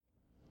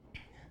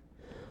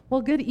Well,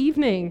 good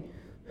evening.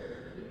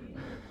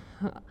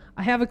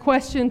 I have a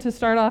question to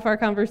start off our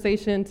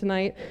conversation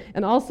tonight,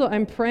 and also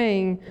I'm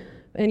praying,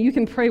 and you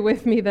can pray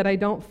with me that I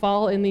don't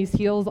fall in these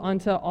heels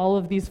onto all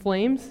of these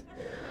flames,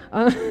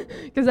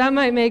 because that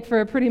might make for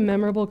a pretty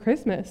memorable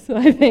Christmas,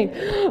 I think.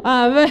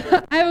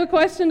 But I have a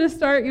question to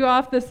start you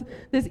off this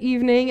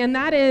evening, and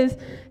that is,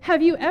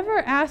 have you ever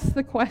asked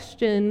the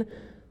question,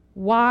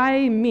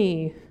 why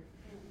me?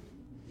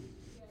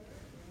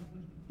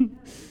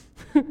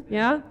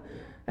 Yeah?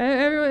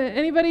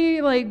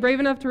 Anybody brave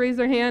enough to raise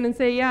their hand and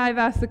say, yeah, I've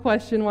asked the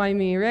question, why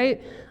me,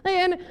 right?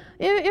 And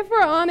if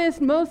we're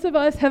honest, most of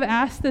us have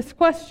asked this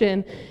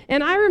question.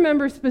 And I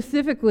remember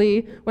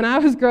specifically when I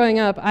was growing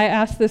up, I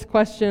asked this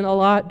question a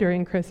lot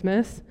during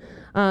Christmas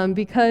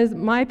because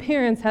my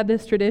parents had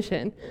this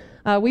tradition.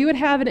 We would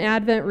have an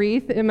Advent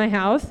wreath in my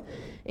house,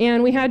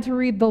 and we had to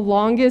read the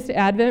longest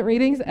Advent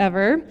readings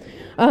ever.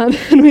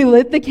 And we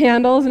lit the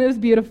candles, and it was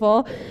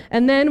beautiful.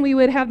 And then we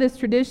would have this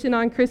tradition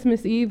on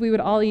Christmas Eve. We would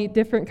all eat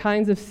different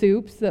kinds of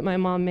soups that my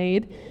mom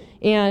made.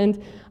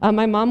 And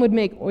my mom would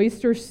make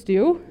oyster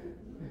stew.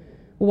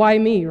 Why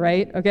me,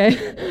 right? Okay,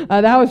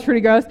 that was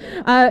pretty gross.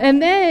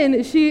 And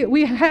then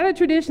we had a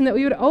tradition that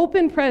we would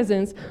open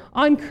presents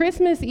on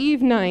Christmas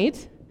Eve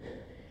night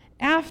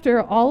after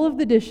all of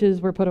the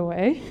dishes were put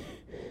away,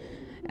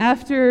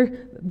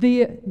 after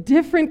the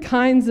different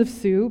kinds of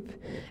soup,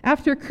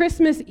 after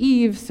Christmas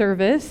Eve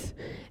service.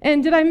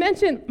 And did I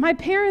mention, my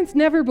parents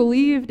never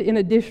believed in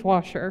a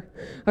dishwasher,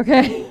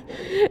 okay?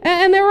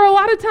 And there were a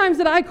lot of times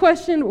that I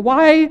questioned,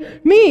 why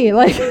me?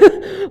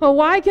 Well,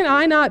 why can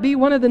I not be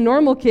one of the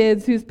normal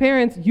kids whose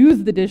parents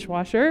use the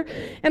dishwasher?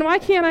 And why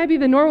can't I be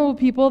the normal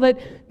people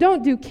that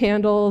don't do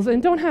candles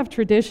and don't have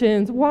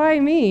traditions? Why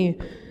me?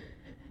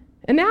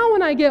 And now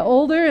when I get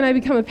older and I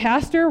become a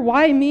pastor,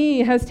 why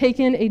me has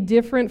taken a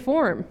different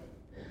form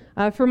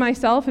for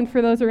myself and for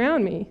those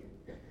around me.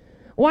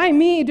 Why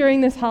me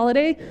during this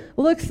holiday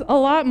looks a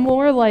lot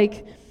more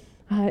like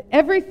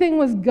everything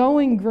was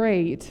going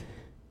great,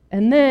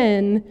 and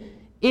then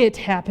it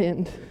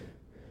happened.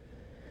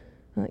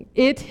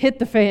 It hit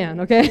the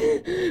fan, okay?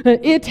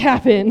 It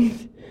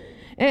happened.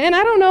 And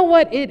I don't know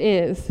what it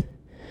is.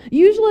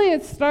 Usually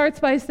it starts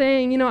by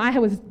saying, I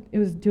was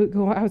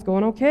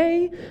going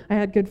okay. I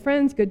had good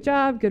friends, good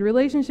job, good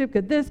relationship,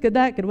 good this, good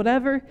that, good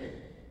whatever.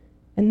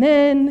 And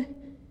then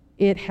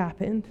it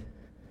happened.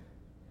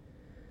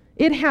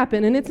 It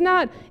happened, and it's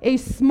not a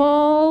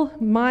small,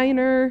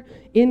 minor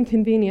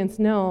inconvenience,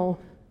 no.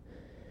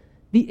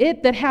 The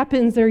it that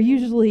happens are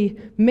usually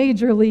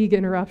major league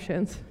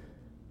interruptions.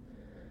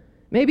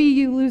 Maybe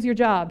you lose your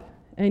job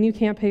and you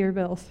can't pay your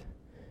bills.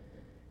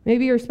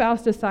 Maybe your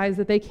spouse decides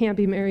that they can't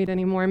be married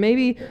anymore.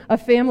 Maybe a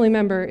family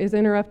member is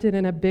interrupted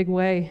in a big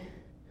way.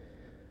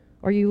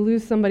 Or you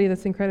lose somebody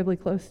that's incredibly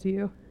close to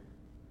you.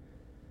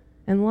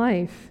 And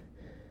life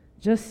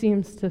just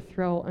seems to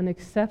throw an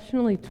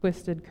exceptionally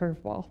twisted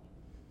curveball.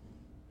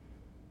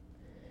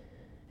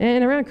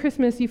 And around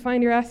Christmas, you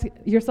find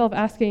yourself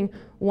asking,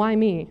 why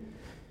me?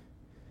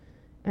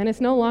 And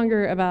it's no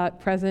longer about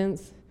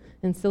presents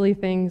and silly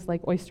things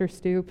like oyster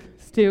stew,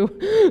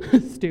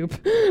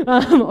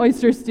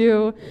 oyster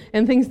stew,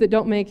 and things that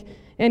don't make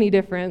any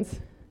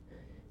difference.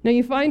 Now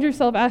you find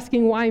yourself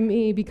asking, why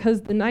me?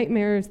 Because the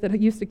nightmares that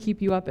used to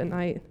keep you up at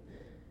night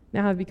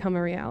now have become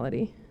a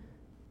reality.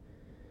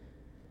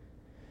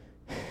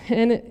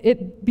 And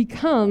it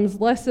becomes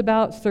less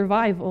about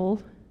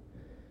survival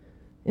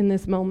in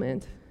this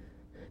moment.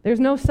 There's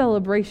no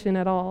celebration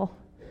at all.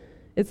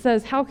 It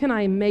says, how can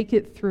I make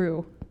it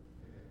through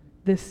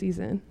this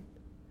season?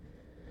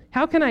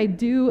 How can I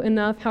do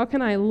enough? How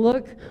can I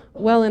look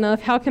well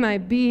enough? How can I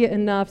be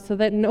enough so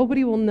that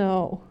nobody will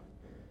know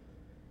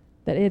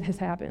that it has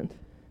happened?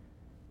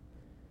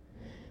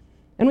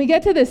 And we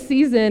get to this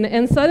season,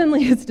 and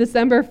suddenly it's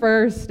December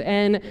 1st,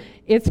 and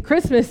it's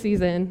Christmas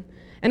season.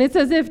 And it's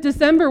as if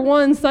December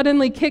 1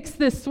 suddenly kicks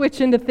this switch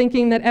into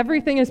thinking that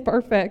everything is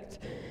perfect.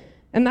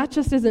 And that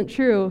just isn't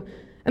true.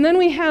 And then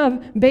we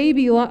have a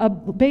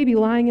baby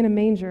lying in a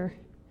manger.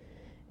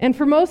 And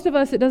for most of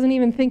us, we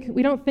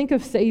don't think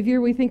of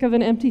Savior, we think of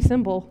an empty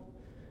symbol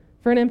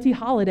for an empty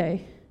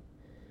holiday.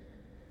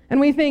 And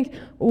we think,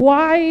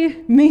 why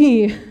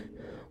me?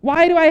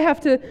 Why do I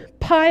have to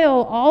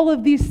pile all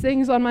of these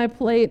things on my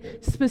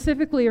plate,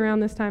 specifically around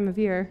this time of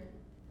year?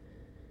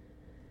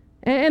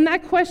 And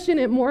that question,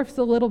 it morphs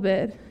a little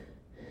bit.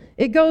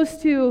 It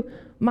goes to,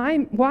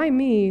 why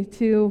me,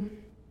 to,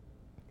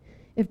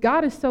 if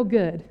God is so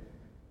good,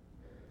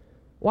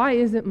 why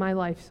isn't my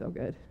life so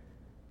good?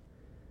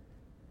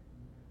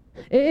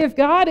 If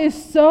God is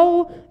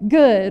so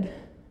good,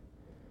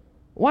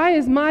 why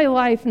is my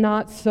life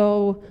not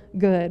so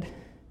good?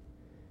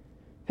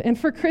 And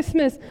for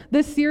Christmas,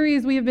 this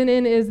series we have been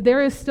in is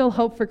There Is Still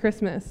Hope for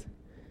Christmas.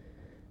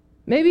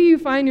 Maybe you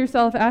find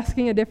yourself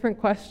asking a different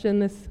question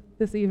this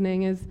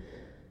evening,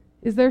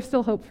 is there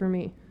still hope for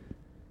me?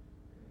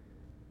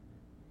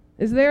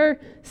 Is there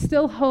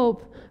still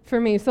hope for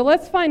me? So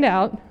let's find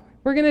out.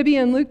 We're going to be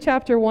in Luke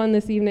chapter 1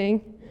 this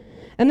evening.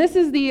 And this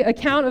is the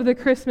account of the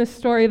Christmas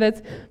story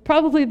that's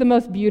probably the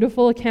most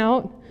beautiful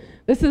account.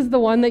 This is the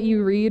one that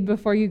you read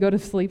before you go to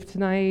sleep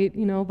tonight,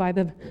 by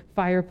the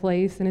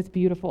fireplace, and it's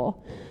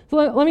beautiful. So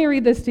let me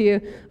read this to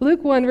you.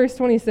 Luke 1, verse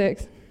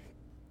 26.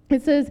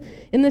 It says,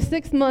 "In the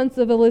 6th month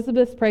of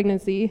Elizabeth's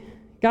pregnancy,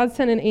 God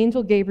sent an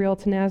angel Gabriel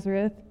to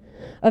Nazareth,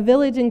 a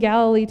village in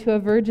Galilee, to a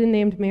virgin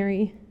named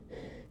Mary.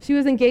 She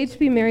was engaged to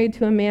be married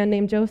to a man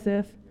named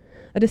Joseph,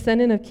 a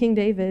descendant of King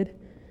David.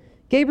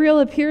 Gabriel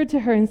appeared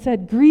to her and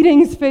said,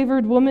 'Greetings,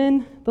 favored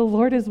woman, the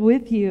Lord is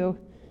with you.'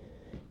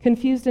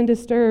 Confused and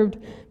disturbed,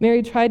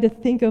 Mary tried to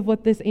think of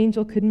what this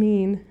angel could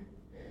mean.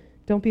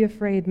 'Don't be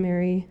afraid,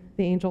 Mary,'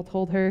 the angel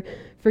told her,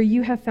 'for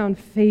you have found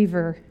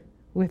favor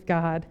with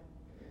God.'"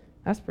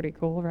 That's pretty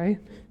cool, right?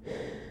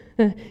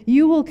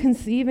 "You will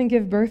conceive and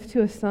give birth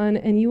to a son,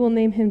 and you will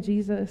name him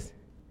Jesus.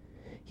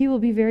 He will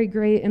be very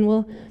great and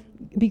will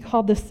be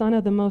called the Son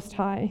of the Most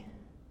High.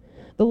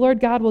 The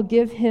Lord God will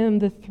give him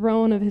the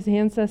throne of his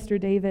ancestor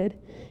David,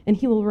 and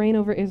he will reign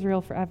over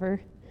Israel forever.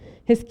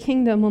 His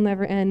kingdom will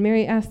never end."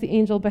 Mary asked the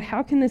angel, "But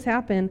how can this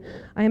happen?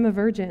 I am a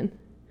virgin."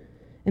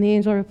 And the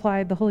angel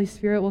replied, "The Holy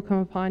Spirit will come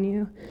upon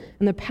you,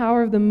 and the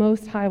power of the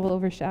Most High will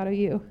overshadow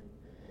you.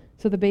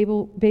 So the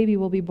baby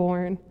will be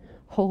born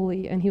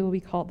holy, and he will be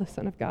called the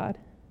Son of God."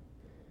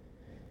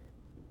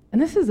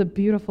 And this is a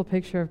beautiful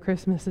picture of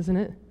Christmas, isn't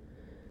it?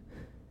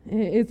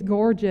 It's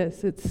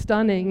gorgeous. It's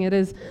stunning. It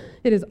is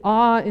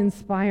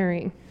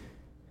awe-inspiring.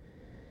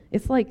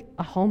 It's like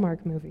a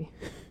Hallmark movie.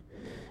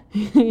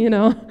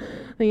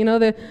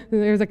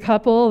 There's a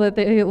couple that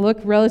they look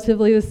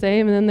relatively the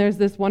same, and then there's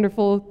this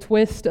wonderful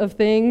twist of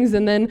things,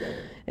 and then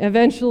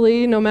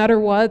eventually, no matter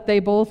what, they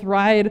both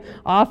ride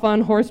off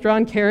on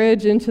horse-drawn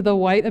carriage into the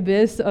white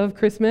abyss of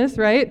Christmas,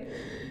 right?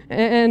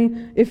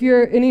 And if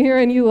you're in here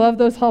and you love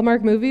those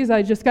Hallmark movies,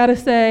 I just got to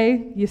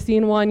say, you've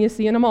seen one, you've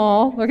seen them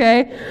all,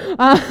 okay?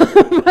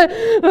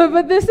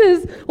 But this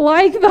is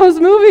like those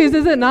movies,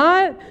 is it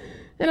not?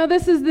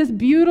 This is this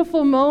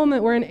beautiful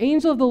moment where an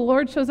angel of the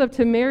Lord shows up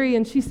to Mary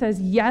and she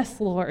says,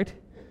 "Yes, Lord."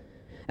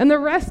 And the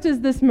rest is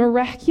this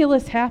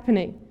miraculous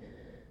happening.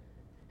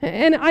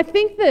 And I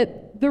think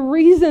that the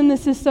reason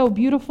this is so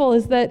beautiful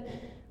is that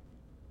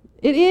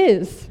it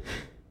is,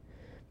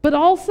 but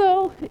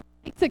also it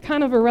makes it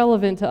kind of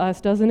irrelevant to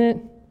us, doesn't it?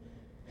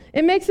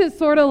 It makes it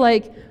sort of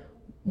like,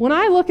 when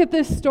I look at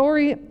this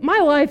story, my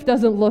life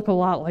doesn't look a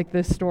lot like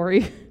this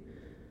story.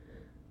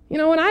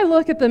 When I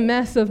look at the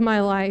mess of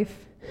my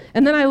life,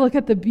 and then I look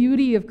at the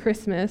beauty of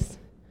Christmas,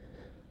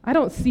 I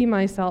don't see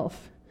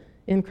myself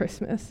in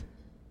Christmas.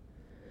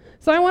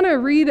 So I want to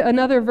read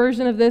another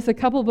version of this a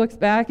couple books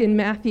back in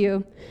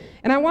Matthew,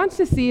 and I want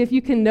to see if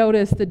you can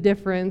notice the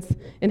difference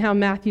in how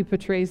Matthew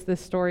portrays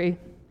this story.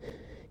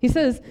 He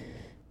says,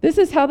 "This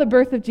is how the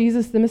birth of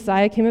Jesus the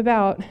Messiah came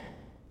about.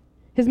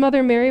 His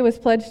mother Mary was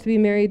pledged to be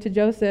married to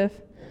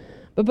Joseph,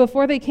 but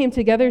before they came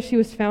together, she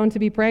was found to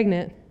be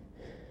pregnant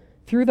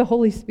through the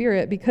Holy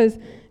Spirit. Because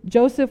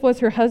Joseph was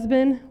her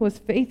husband, was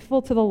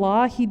faithful to the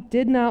law, he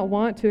did not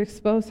want to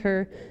expose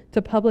her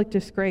to public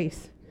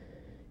disgrace.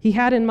 He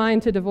had in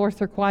mind to divorce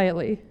her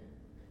quietly."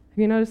 Have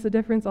you noticed the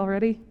difference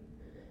already?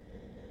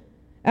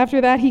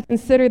 "After that, he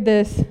considered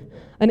this.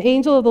 An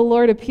angel of the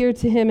Lord appeared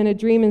to him in a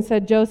dream and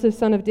said, 'Joseph,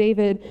 son of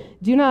David,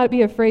 do not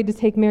be afraid to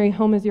take Mary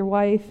home as your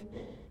wife,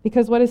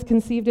 because what is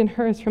conceived in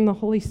her is from the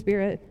Holy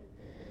Spirit.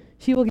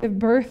 She will give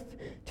birth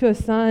to a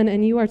son,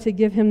 and you are to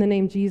give him the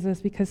name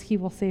Jesus, because he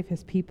will save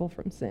his people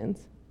from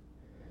sins.'"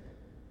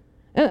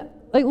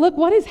 Look,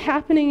 what is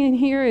happening in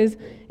here is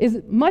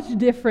much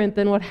different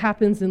than what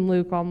happens in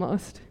Luke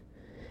almost.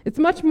 It's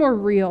much more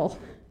real.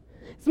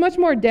 It's much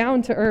more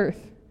down to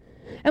earth.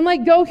 And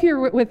go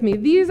here with me.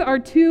 These are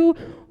two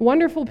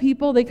wonderful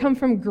people. They come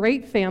from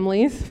great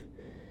families.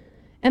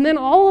 And then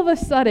all of a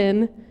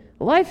sudden,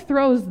 life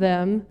throws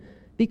them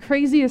the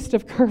craziest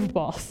of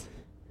curveballs.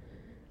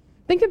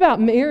 Think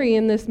about Mary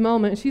in this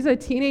moment. She's a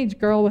teenage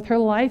girl with her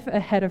life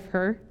ahead of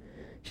her.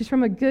 She's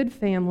from a good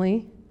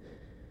family.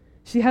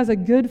 She has a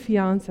good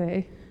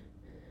fiance.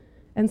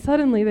 And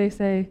suddenly they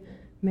say,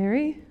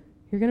 "Mary,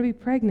 you're going to be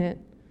pregnant."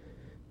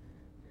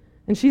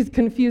 And she's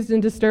confused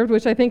and disturbed,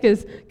 which I think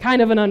is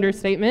kind of an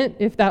understatement,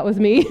 if that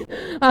was me.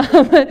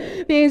 But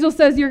the angel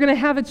says, "You're going to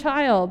have a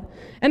child.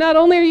 And not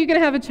only are you going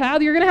to have a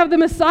child, you're going to have the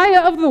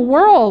Messiah of the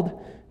world.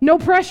 No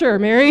pressure,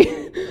 Mary.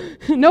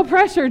 No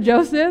pressure,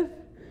 Joseph."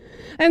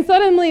 And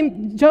suddenly,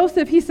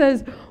 Joseph, he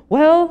says,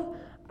 "Well,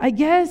 I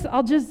guess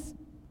I'll just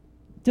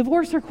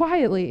divorce her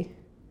quietly.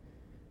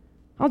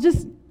 I'll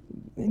just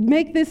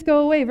make this go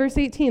away." Verse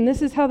 18,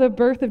 "This is how the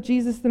birth of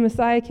Jesus the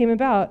Messiah came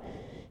about.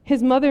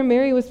 His mother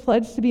Mary was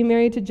pledged to be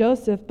married to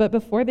Joseph, but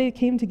before they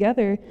came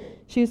together,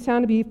 she was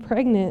found to be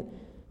pregnant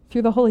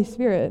through the Holy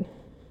Spirit."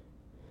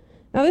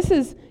 Now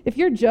if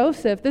you're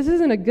Joseph, this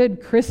isn't a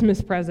good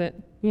Christmas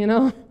present,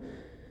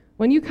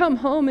 When you come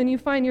home and you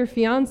find your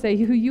fiance,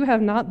 who you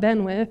have not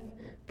been with,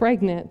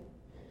 pregnant,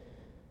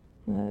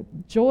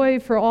 joy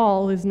for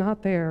all is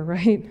not there,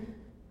 right?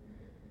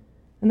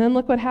 And then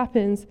look what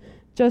happens.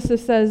 Joseph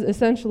says,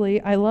 essentially,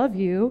 "I love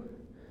you,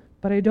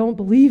 but I don't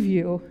believe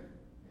you."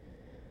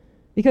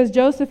 Because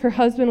Joseph, her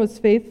husband, was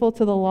faithful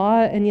to the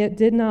law and yet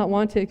did not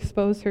want to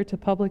expose her to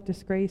public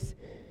disgrace,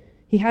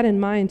 he had in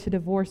mind to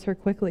divorce her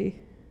quickly.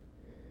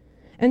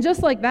 And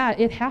just like that,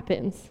 it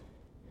happens.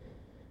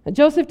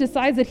 Joseph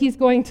decides that he's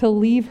going to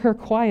leave her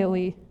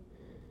quietly.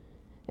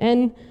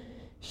 And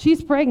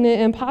she's pregnant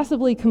and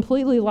possibly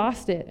completely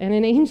lost it. And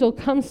an angel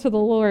comes to the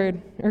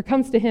Lord, or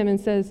comes to him and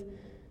says,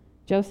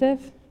 Joseph,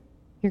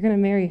 you're going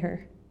to marry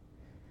her.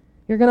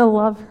 You're going to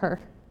love her.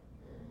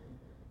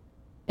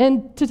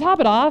 And to top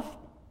it off,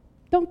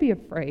 don't be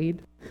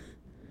afraid.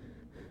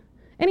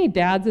 Any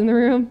dads in the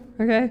room,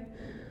 okay?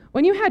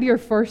 When you had your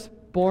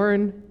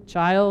firstborn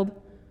child,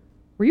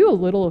 were you a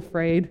little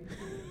afraid?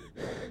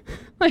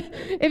 Like,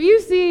 if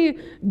you see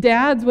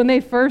dads when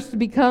they first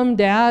become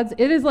dads,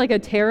 it is like a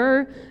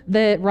terror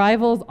that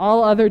rivals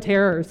all other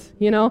terrors,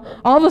 you know?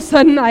 All of a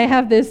sudden, I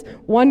have this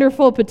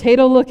wonderful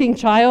potato-looking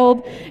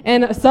child,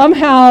 and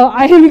somehow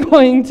I am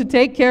going to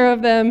take care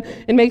of them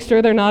and make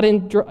sure they're not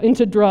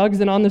into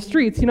drugs and on the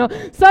streets, you know?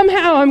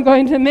 Somehow I'm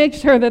going to make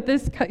sure that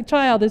this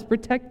child is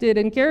protected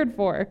and cared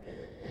for.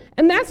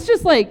 And that's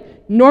just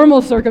like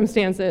normal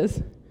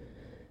circumstances.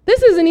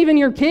 This isn't even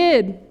your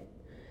kid.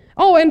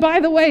 Oh, and by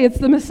the way, it's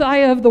the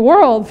Messiah of the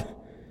world.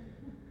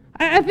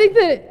 I think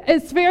that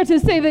it's fair to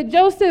say that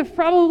Joseph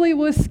probably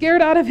was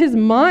scared out of his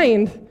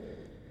mind.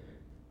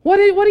 What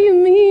do you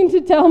mean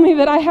to tell me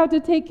that I have to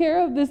take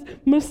care of this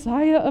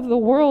Messiah of the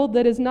world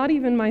that is not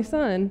even my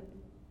son?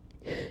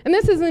 And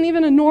this isn't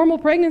even a normal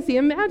pregnancy.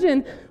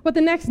 Imagine what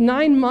the next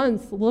 9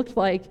 months looked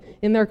like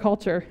in their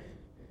culture.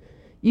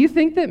 You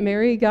think that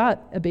Mary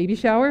got a baby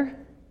shower?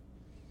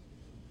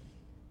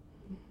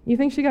 You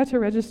think she got to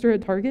register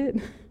at Target?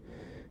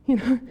 You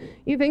know,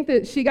 you think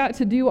that she got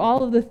to do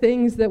all of the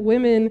things that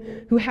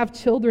women who have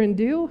children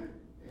do?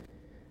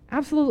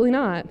 Absolutely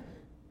not.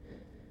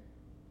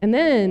 And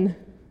then,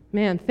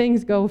 man,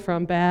 things go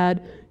from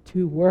bad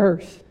to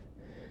worse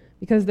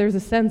because there's a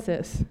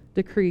census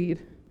decreed.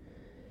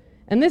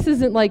 And this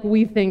isn't like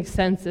we think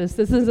census.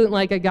 This isn't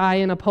like a guy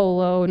in a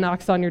polo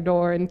knocks on your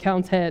door and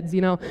counts heads,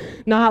 you know,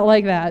 not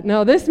like that.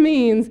 No, this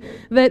means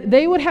that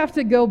they would have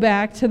to go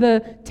back to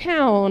the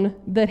town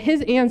that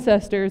his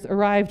ancestors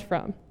arrived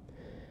from,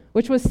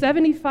 which was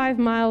 75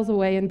 miles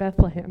away in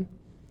Bethlehem.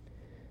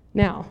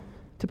 Now,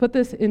 to put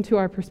this into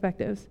our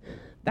perspectives,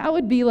 that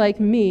would be like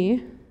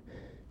me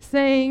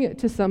saying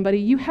to somebody,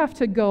 you have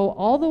to go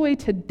all the way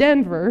to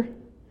Denver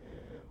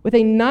with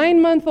a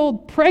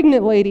 9-month-old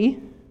pregnant lady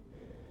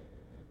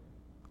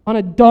on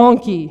a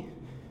donkey.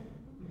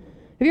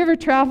 Have you ever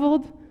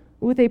traveled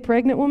with a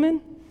pregnant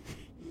woman?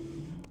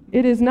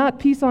 It is not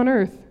peace on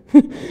earth.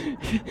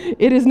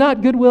 It is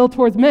not goodwill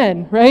towards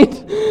men, right?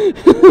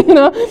 You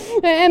know?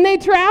 And they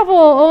travel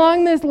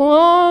along this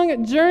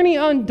long journey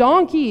on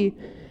donkey.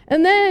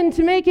 And then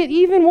to make it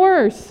even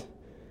worse,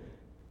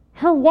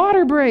 her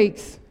water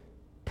breaks,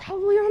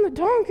 probably on the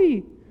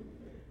donkey.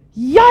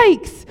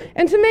 Yikes!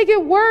 And to make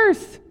it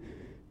worse,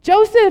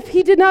 Joseph,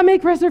 he did not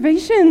make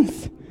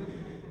reservations.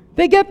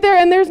 They get there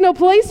and there's no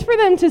place for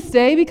them to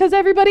stay because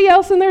everybody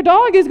else and their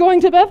dog is going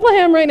to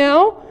Bethlehem right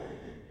now.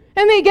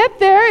 And they get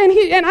there,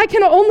 and I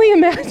can only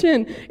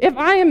imagine if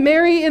I am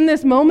Mary in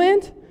this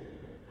moment,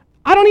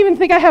 I don't even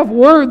think I have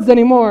words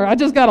anymore. I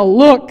just got to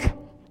look,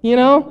 you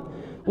know?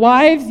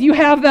 Wives, you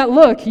have that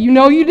look. You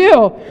know you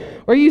do.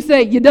 Or you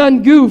say, you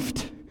done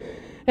goofed.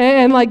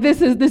 And like,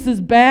 this is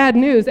bad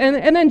news.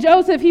 And then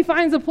Joseph, he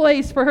finds a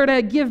place for her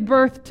to give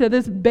birth to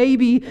this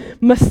baby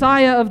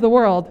Messiah of the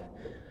world,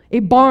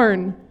 a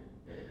barn,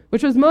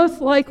 which was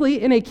most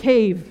likely in a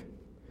cave.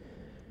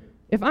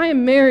 If I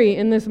am Mary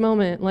in this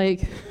moment,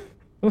 like,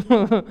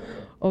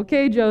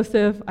 okay,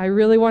 Joseph, I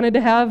really wanted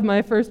to have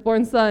my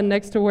firstborn son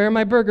next to where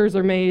my burgers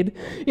are made.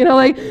 You know,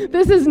 like,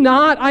 this is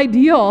not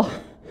ideal.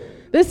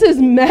 This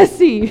is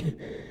messy.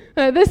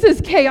 This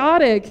is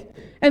chaotic.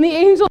 And the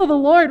angel of the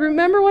Lord,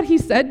 remember what he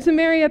said to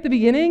Mary at the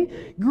beginning?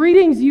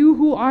 Greetings, you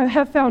who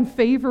have found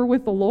favor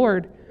with the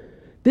Lord.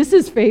 This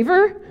is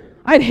favor?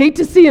 I'd hate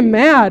to see him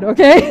mad,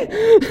 okay?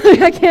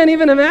 I can't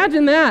even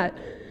imagine that.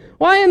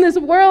 Why in this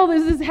world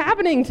is this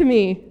happening to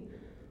me?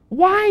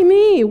 Why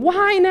me?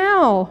 Why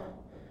now?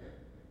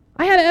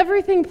 I had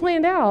everything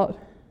planned out.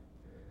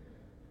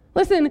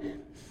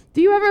 Listen,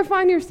 do you ever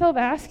find yourself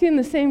asking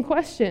the same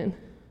question?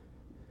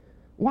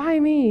 Why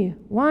me?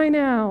 Why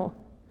now?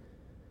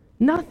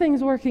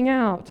 Nothing's working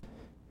out.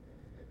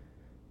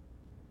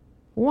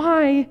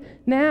 Why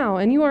now?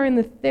 And you are in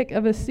the thick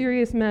of a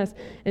serious mess.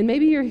 And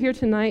maybe you're here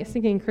tonight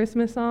singing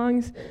Christmas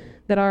songs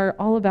that are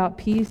all about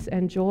peace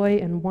and joy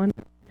and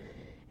wonder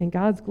and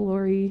God's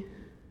glory.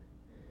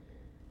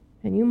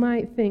 And you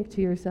might think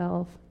to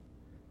yourself,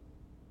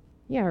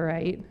 yeah,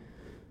 right.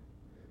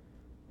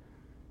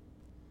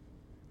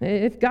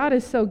 If God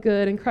is so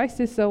good and Christ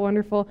is so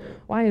wonderful,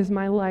 why is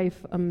my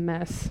life a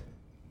mess?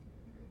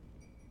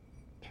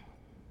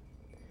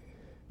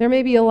 There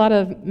may be a lot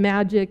of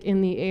magic in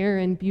the air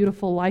and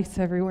beautiful lights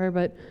everywhere,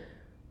 but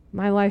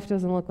my life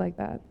doesn't look like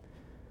that.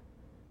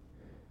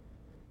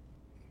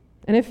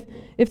 And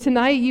if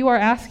tonight you are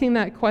asking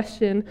that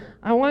question,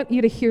 I want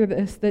you to hear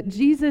this, that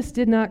Jesus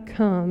did not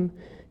come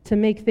to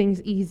make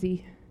things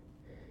easy.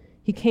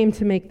 He came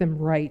to make them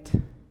right.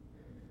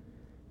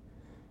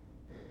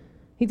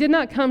 He did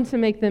not come to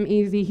make them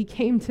easy. He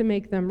came to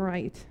make them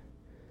right.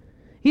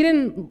 He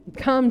didn't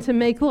come to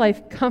make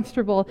life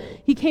comfortable.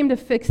 He came to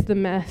fix the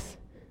mess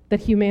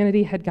that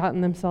humanity had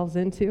gotten themselves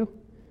into.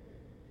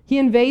 He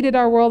invaded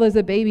our world as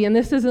a baby, and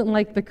this isn't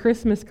like the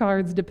Christmas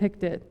cards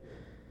depict it.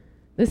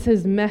 This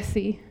is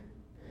messy.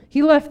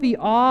 He left the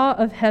awe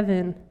of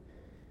heaven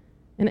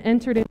and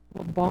entered into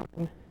a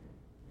barn.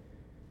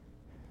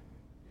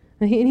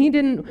 And he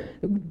didn't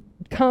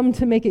come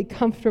to make it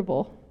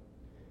comfortable.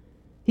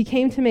 He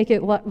came to make it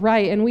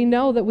right, and we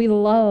know that we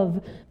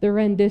love the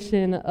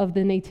rendition of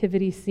the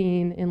nativity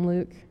scene in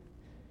Luke.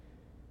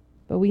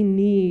 But we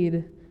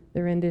need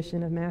the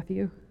rendition of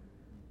Matthew.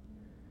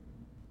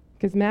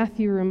 Because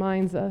Matthew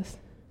reminds us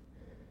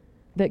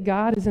that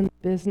God is in the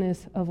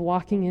business of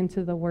walking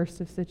into the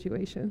worst of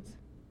situations.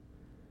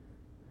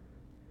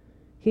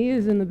 He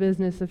is in the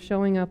business of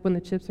showing up when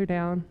the chips are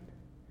down.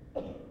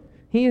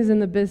 He is in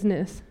the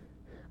business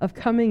of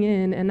coming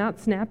in and not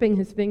snapping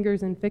his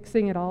fingers and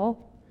fixing it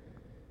all,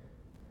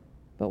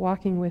 but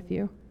walking with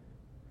you.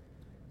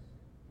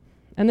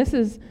 And this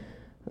is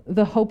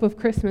the hope of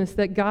Christmas,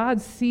 that God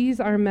sees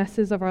our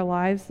messes of our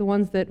lives, the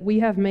ones that we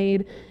have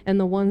made and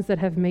the ones that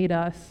have made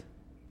us.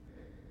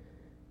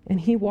 And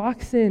he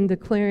walks in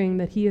declaring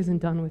that he isn't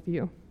done with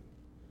you.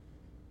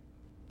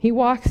 He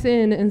walks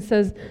in and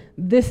says,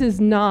 this is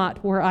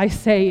not where I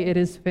say it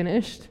is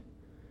finished.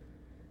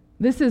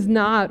 This is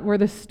not where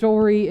the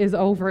story is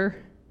over.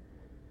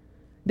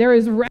 There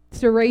is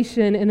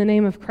restoration in the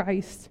name of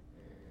Christ.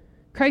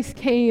 Christ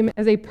came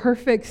as a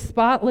perfect,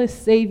 spotless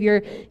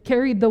Savior,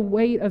 carried the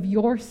weight of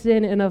your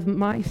sin and of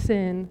my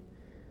sin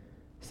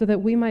so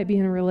that we might be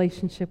in a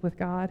relationship with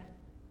God.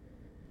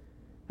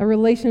 A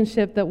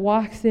relationship that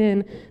walks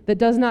in, that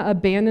does not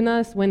abandon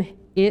us when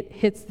it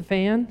hits the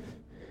fan,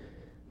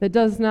 that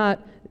does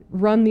not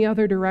run the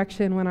other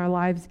direction when our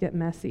lives get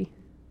messy.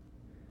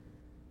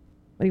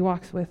 But he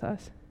walks with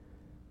us.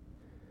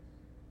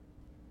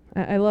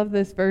 I love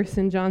this verse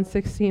in John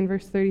 16,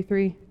 verse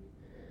 33.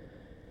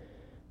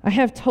 I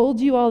have told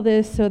you all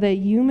this so that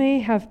you may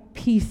have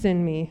peace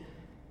in me.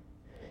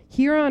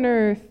 Here on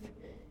earth,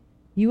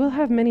 you will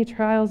have many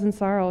trials and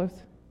sorrows,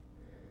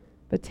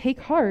 but take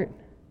heart,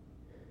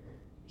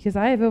 because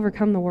I have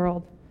overcome the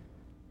world.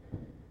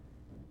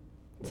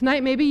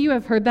 Tonight, maybe you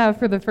have heard that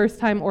for the first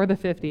time or the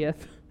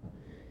 50th.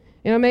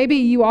 Maybe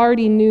you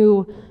already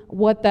knew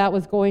what that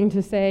was going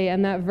to say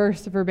and that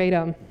verse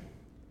verbatim.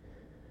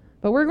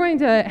 But we're going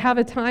to have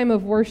a time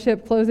of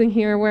worship closing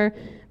here where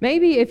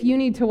maybe if you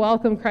need to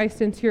welcome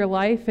Christ into your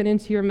life and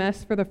into your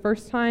mess for the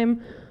first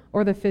time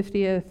or the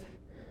 50th,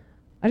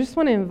 I just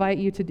want to invite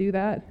you to do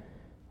that.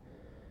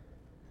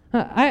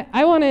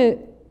 I want to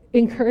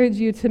encourage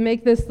you to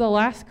make this the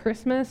last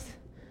Christmas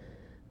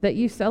that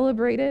you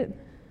celebrate it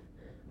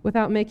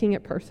without making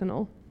it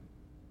personal.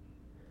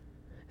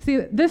 See,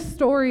 this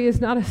story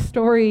is not a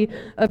story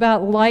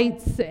about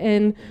lights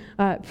and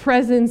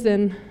presents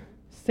and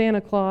Santa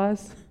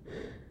Claus.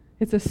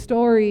 It's a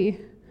story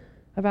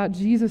about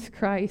Jesus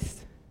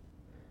Christ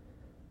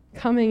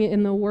coming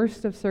in the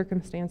worst of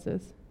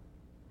circumstances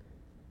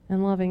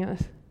and loving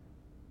us.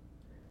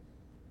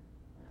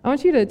 I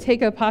want you to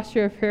take a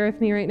posture of prayer with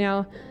me right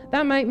now.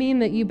 That might mean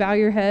that you bow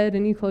your head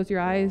and you close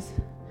your eyes.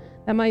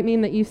 That might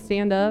mean that you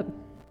stand up.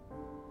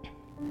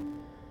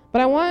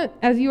 But I want,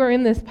 as you are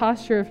in this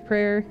posture of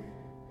prayer,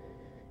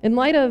 in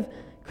light of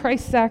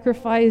Christ's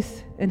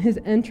sacrifice and his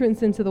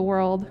entrance into the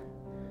world,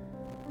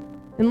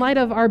 in light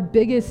of our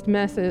biggest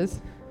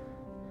messes,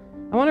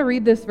 I want to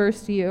read this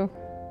verse to you.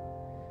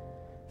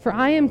 For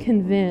I am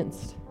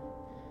convinced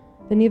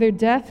that neither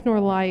death nor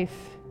life,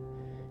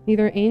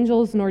 neither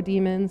angels nor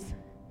demons,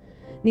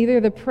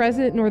 neither the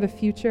present nor the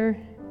future,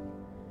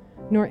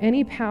 nor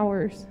any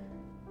powers,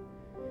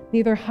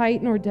 neither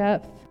height nor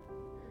depth,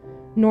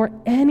 nor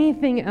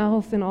anything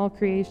else in all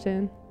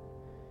creation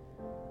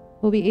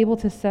will be able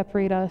to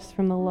separate us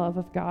from the love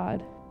of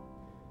God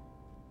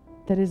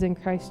that is in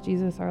Christ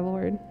Jesus our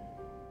Lord.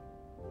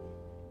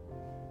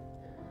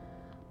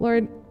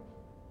 Lord,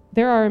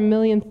 there are a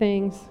million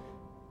things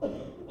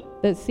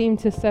that seem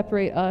to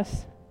separate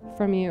us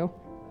from you.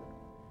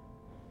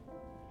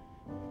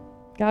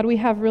 God, we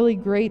have really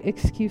great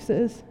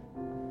excuses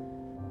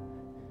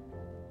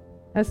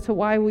as to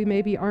why we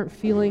maybe aren't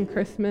feeling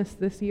Christmas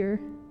this year.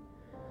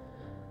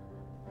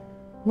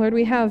 Lord,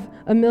 we have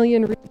a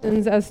million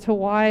reasons as to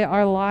why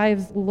our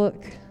lives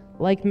look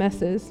like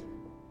messes.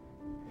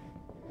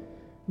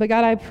 But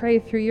God, I pray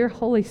through your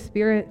Holy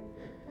Spirit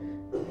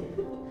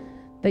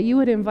that you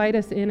would invite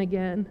us in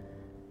again.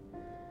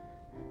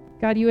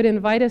 God, you would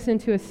invite us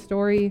into a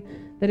story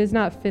that is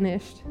not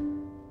finished.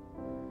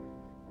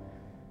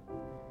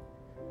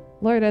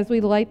 Lord, as we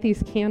light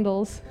these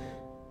candles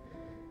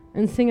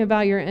and sing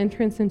about your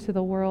entrance into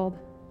the world,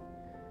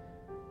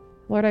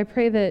 Lord, I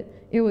pray that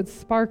it would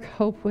spark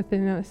hope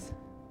within us.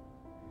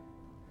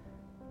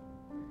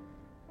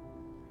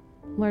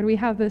 Lord, we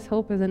have this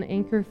hope as an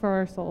anchor for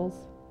our souls,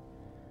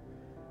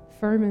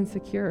 firm and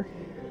secure.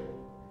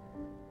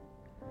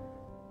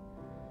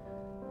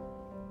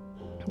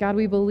 God,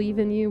 we believe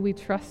in you. We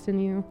trust in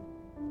you.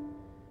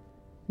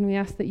 And we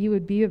ask that you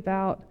would be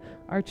about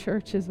our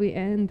church as we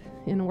end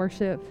in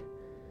worship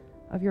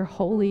of your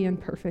holy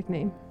and perfect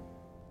name.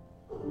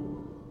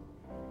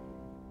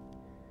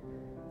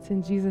 It's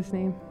in Jesus'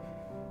 name.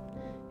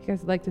 If you guys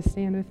would like to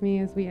stand with me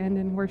as we end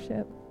in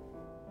worship.